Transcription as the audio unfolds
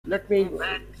let me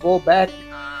go back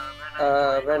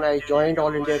when I joined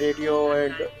All India Radio,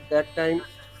 and that time,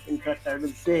 in fact, I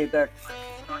will say that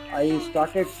I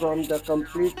started from the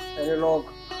complete analog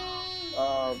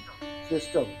uh,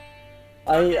 system.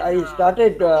 I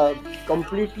started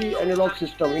completely analog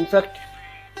system. In fact,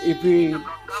 if we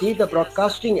see the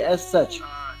broadcasting as such,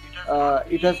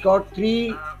 it has got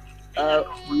three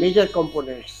major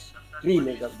components. Three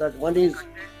major. That one is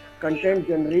content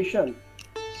generation,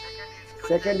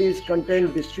 second is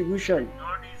content distribution,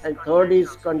 and third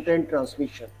is content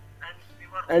transmission.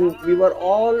 And we were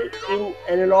all in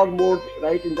analog mode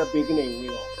right in the beginning.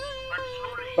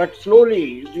 But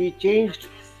slowly we changed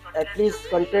at least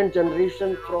content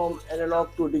generation from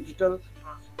analog to digital,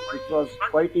 which was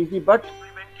quite easy. But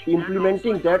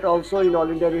implementing that also in All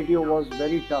India Radio was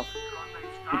very tough,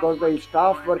 because the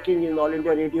staff working in All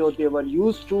India Radio, they were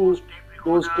used to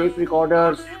those tape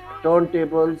recorders,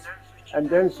 turntables, and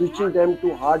then switching them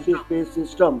to hard disk based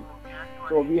system.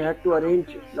 So we had to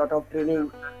arrange a lot of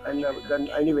training, and then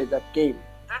anyway that came.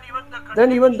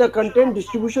 Then even the content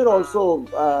distribution also,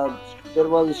 there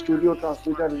was studio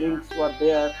transmitter links were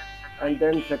there, and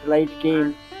then satellite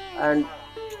came, and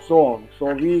so on.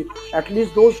 So we, at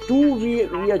least those two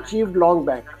we achieved long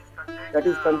back. That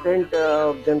is content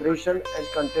generation and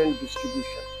content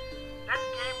distribution.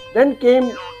 Then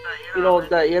came,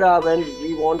 the era when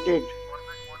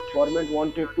government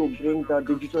wanted to bring the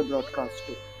digital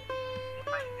broadcasting.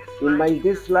 In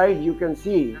this slide, you can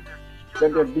see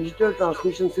that the digital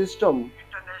transmission system,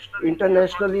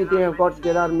 internationally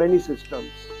there are many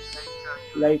systems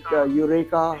like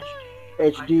Eureka,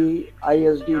 HD,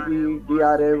 ISDB,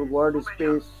 DRM, Word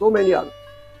Space, so many others.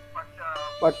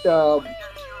 But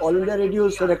All India Radio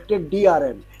selected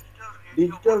DRM,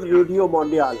 Digital Radio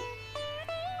Mondial.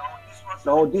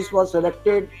 Now this was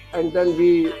selected, and then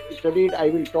we studied. I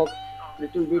will talk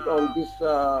little bit on this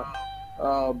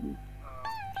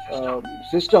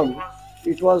system.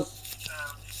 It was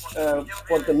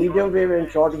for the medium wave and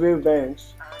short wave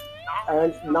bands,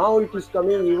 and now it is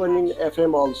coming even in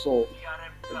FM also,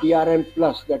 DRM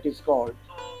plus that is called.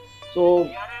 So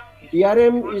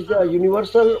DRM is a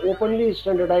universal openly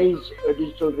standardized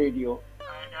digital radio,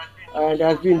 and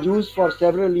has been used for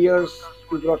several years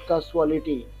to broadcast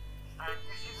quality,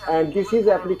 and this is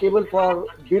applicable for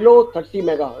below 30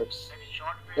 megahertz,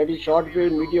 that is short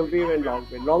wave, medium wave and long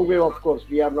wave. Long wave, of course,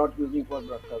 we are not using for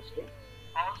broadcasting.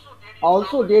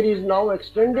 Also, there is now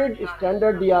extended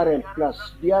standard DRM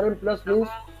plus. DRM plus means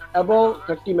above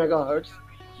 30 megahertz,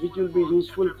 which will be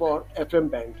useful for FM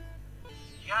band.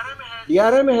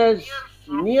 DRM has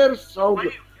near sound.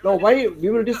 Now, why we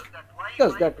will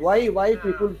discuss that? Why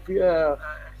people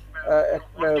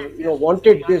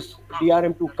wanted this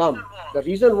DRM to come? The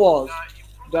reason was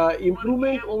the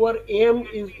improvement over AM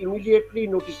is immediately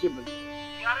noticeable.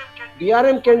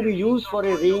 DRM can be used for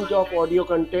a range of audio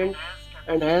content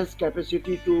and has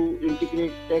capacity to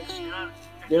integrate text.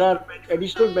 There are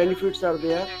additional benefits are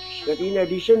there, that in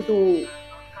addition to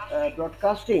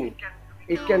broadcasting,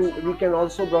 we can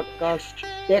also broadcast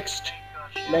text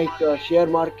like share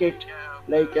market,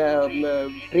 like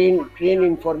train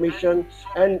information,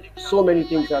 and so many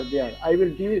things are there. I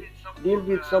will deal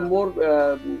with some more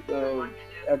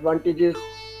advantages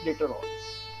later on.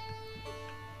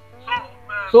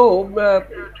 So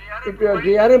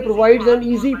DRM provides an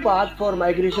easy path for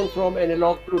migration from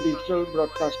analog to digital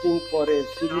broadcasting for a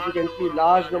significantly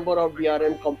large number of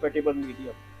DRM compatible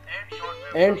medium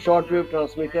and shortwave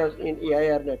transmitters in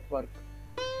AIR network.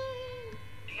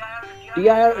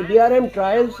 DRM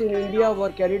trials in India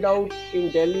were carried out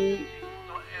in Delhi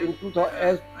in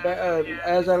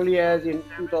as early as in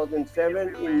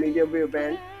 2007 in medium wave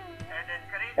band,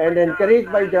 and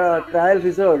encouraged by the trial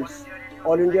results,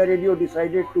 All India Radio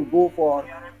decided to go for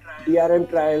DRM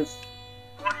trials.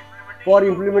 For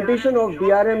implementation of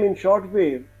DRM in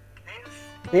shortwave,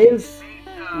 Thales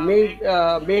make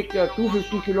a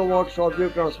 250 kilowatt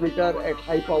shortwave transmitter at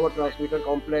high power transmitter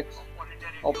complex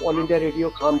of All India Radio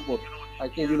Kanpur. I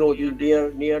think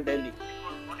near Delhi.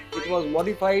 It was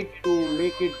modified to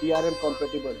make it DRM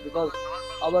compatible, because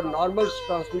our normal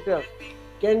transmitter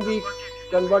can be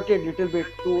converted little bit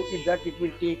to that it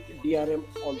will take DRM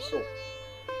also.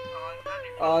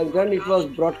 Then it was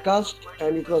broadcast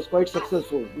and it was quite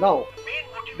successful. Now,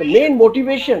 the main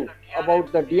motivation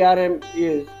about the DRM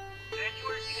is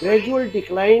gradual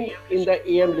decline in the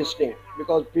AM listening,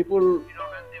 because people,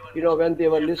 when they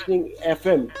were listening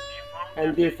FM,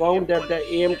 and they found that the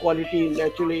AM quality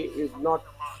naturally is not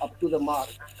up to the mark,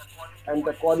 and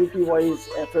the quality wise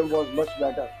FM was much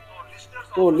better.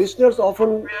 So listeners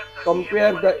often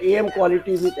compare the AM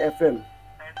quality with FM,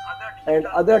 and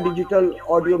other digital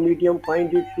audio medium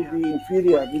find it to be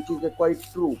inferior, which is quite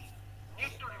true.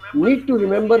 Need to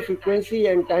remember frequency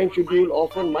and time schedule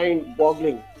often mind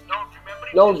boggling.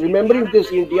 Now, remembering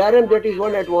this in DRM, that is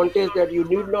one advantage, that you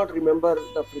need not remember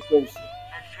the frequency.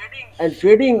 And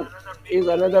fading is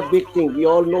another big thing. We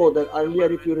all know that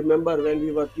earlier, if you remember, when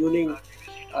we were tuning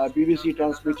BBC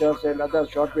transmitters and other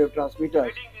shortwave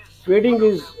transmitters, fading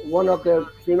is one of the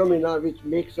phenomena which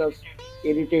makes us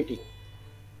irritating.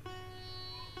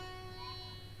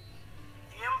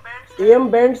 AM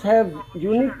bands have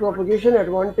unique propagation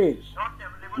advantage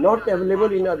not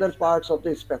available in other parts of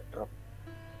the spectrum.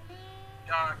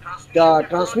 The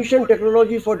transmission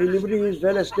technology for delivery is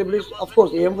well established. Of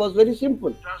course, AM was very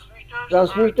simple.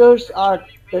 Transmitters are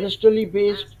terrestrially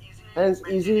based, hence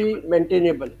easily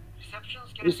maintainable.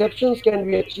 Receptions can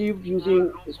be achieved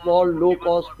using small, low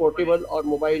cost portable or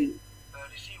mobile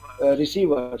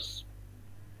receivers.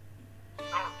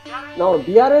 Now,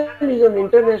 DRN is an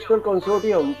international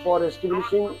consortium for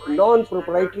establishing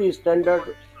non-proprietary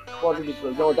standard for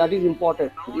digital. Now, that is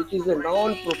important. It is a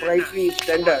non-proprietary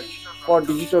standard for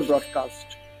digital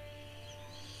broadcast.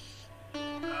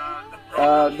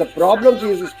 The problems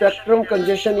is spectrum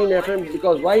congestion in FM,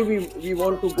 because why we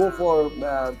want to go for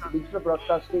digital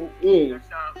broadcasting is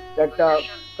that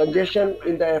congestion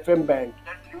in the FM band,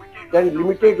 then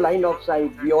limited line of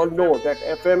sight. We all know that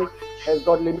FM has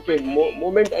got limited.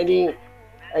 Moment any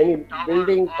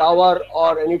building, tower,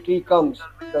 or any tree comes,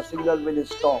 the signal will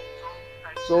stop.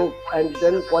 So, and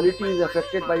then quality is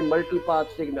affected by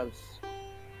multipath signals.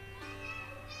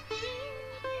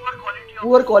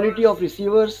 Poor quality of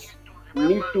receivers,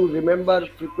 need to remember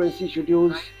frequency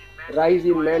schedules, rise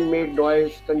in man-made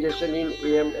noise, congestion in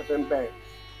AM FM bands.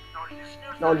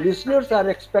 Now listeners are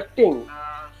expecting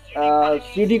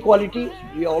CD quality.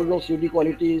 We all know CD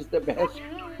quality is the best.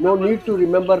 No need to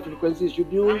remember frequency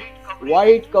schedule,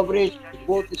 wide coverage,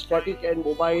 both static and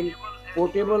mobile,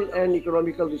 portable and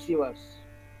economical receivers.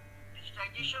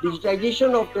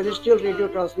 Digitization of terrestrial radio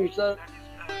transmitter,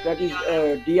 that is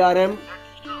DRM,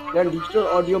 then digital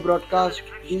audio broadcast.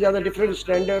 These are the different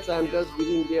standards. I am just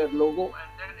giving their logo.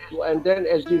 And then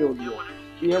SD radio.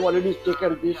 We have already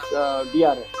taken this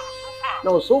DRM.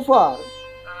 Now, so far,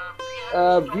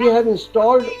 we have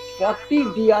installed 40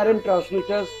 DRM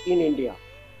transmitters in India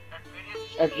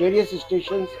at various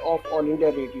stations of All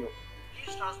India Radio.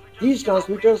 These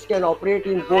transmitters can operate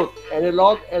in both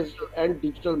analog and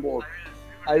digital mode.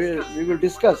 We will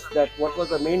discuss that what was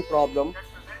the main problem,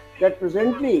 that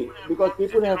presently, because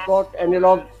people have got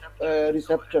analog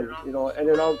reception,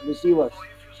 analog receivers.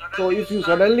 So if you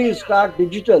suddenly start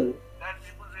digital,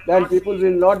 then people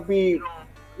will not be,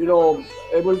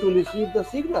 able to receive the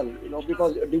signal,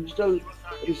 because digital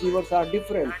receivers are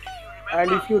different. And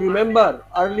if you remember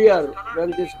earlier,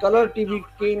 when this color TV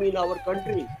came in our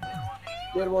country,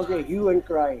 there was a hue and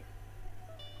cry,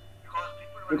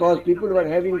 because people were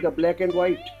having the black and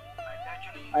white.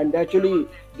 And actually,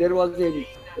 there was a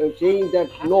saying that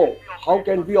no, how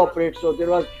can we operate? So there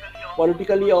was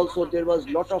politically also there was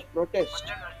lot of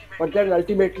protest, but then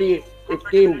ultimately it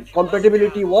came.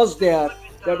 Compatibility was there,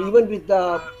 that even with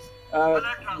the uh,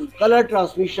 color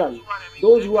transmission,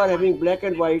 those who are having black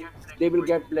and white, they will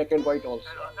get black and white also,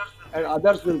 and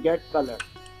others will get color.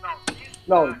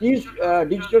 Now these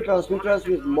digital transmitters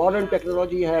with modern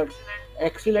technology have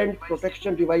excellent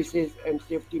protection devices and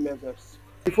safety measures.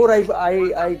 Before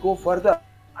I go further,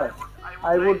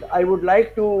 I would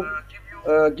like to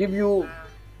give you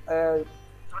a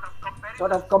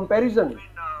sort of comparison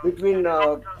between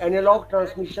analog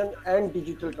transmission and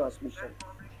digital transmission.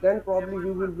 Then probably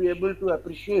you will be able to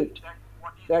appreciate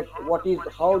that what is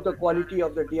how the quality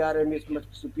of the DRM is much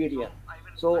superior.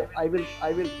 So I will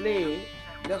play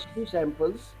just two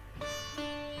samples.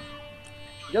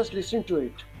 Just listen to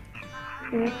it.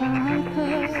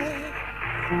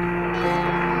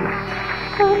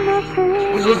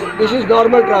 This is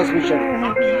normal transmission,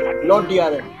 not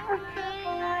DRM.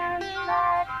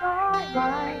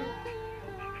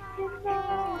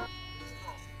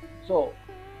 So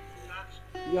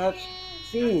you have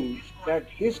seen that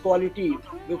his quality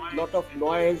with lot of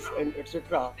noise and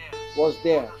etc. was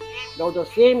there. Now the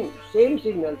same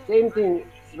signal, same thing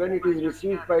when it is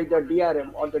received by the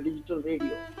DRM or the digital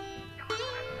radio.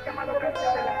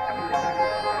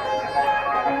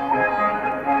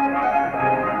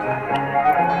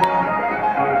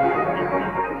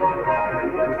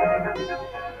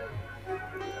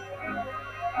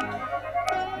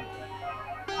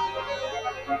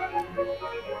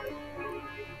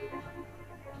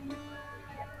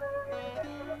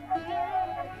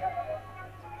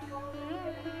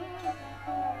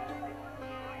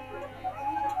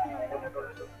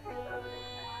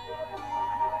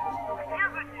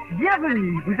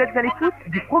 Bienvenue, vous êtes à l'écoute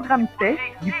du programme test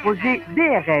du projet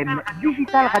DRM,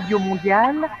 Digital Radio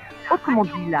Mondiale, autrement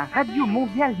dit la radio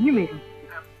mondiale numérique.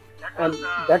 And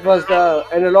that was the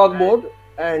analog mode,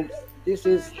 and this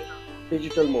is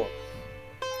digital mode.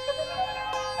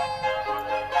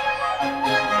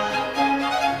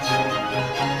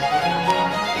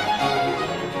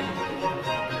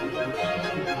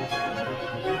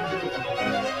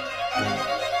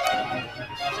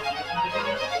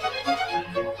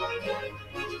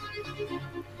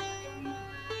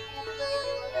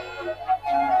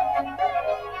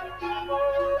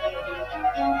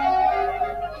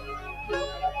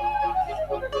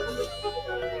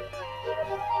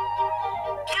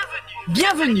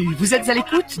 Bienvenue, vous êtes à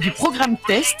l'écoute du programme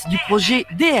test du projet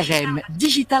DRM,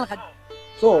 Digital Radio.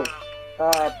 So,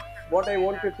 what I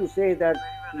wanted to say that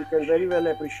you can very well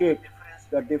appreciate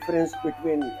the difference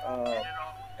between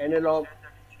analog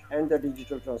and the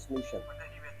digital transmission.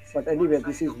 But anyway,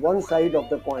 this is one side of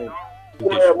the coin.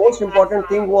 The most important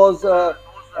thing was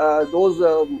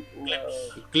those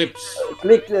clips.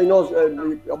 clicked,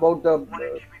 about the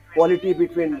quality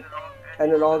between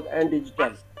analog and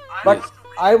digital. But Yes.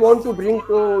 I want to bring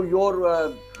to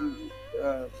your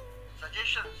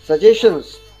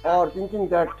suggestions or thinking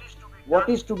that what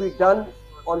is to be done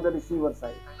on the receiver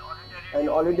side. And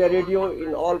All India Radio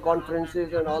in all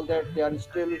conferences and all that, they are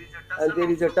still, and there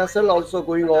is a tussle also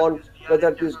going on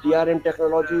whether this DRM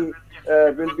technology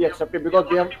will be accepted, because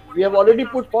we have already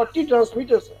put 40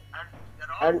 transmitters,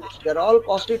 and they're all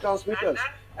costly transmitters.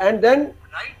 And then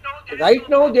right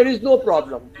now there is no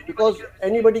problem, because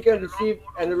anybody can receive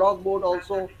analog mode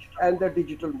also and the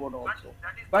digital mode also.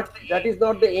 But that is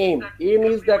not the aim. Aim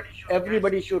is that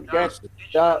everybody should get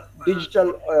the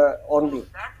digital only.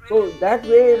 So that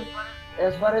way,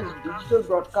 as far as digital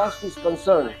broadcast is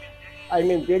concerned, I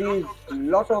mean, there is a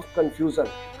lot of confusion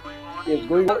is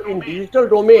going on in digital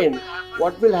domain.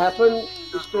 What will happen?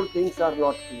 Still things are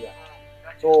not clear.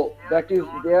 So that is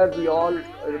there. We all,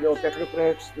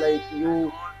 technocrats like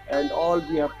you and all,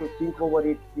 we have to think over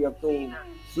it. We have to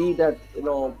see that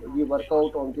we work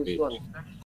out on this one.